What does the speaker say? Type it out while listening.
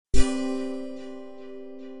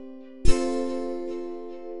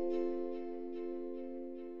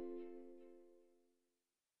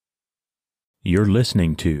You're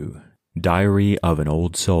listening to Diary of an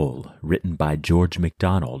Old Soul, written by George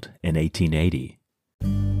MacDonald in 1880.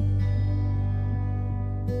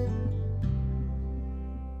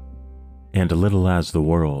 And little as the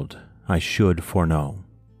world I should foreknow,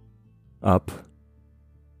 up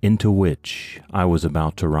into which I was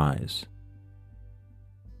about to rise,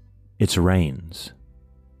 its reigns,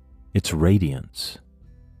 its radiance,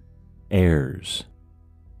 airs,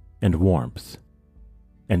 and warmth,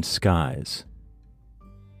 and skies,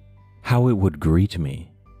 how it would greet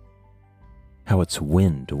me, how its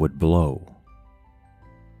wind would blow.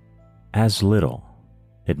 As little,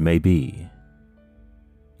 it may be,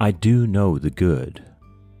 I do know the good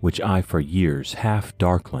which I for years half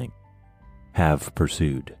darkling have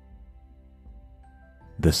pursued,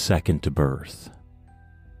 the second birth,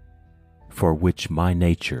 for which my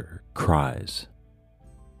nature cries.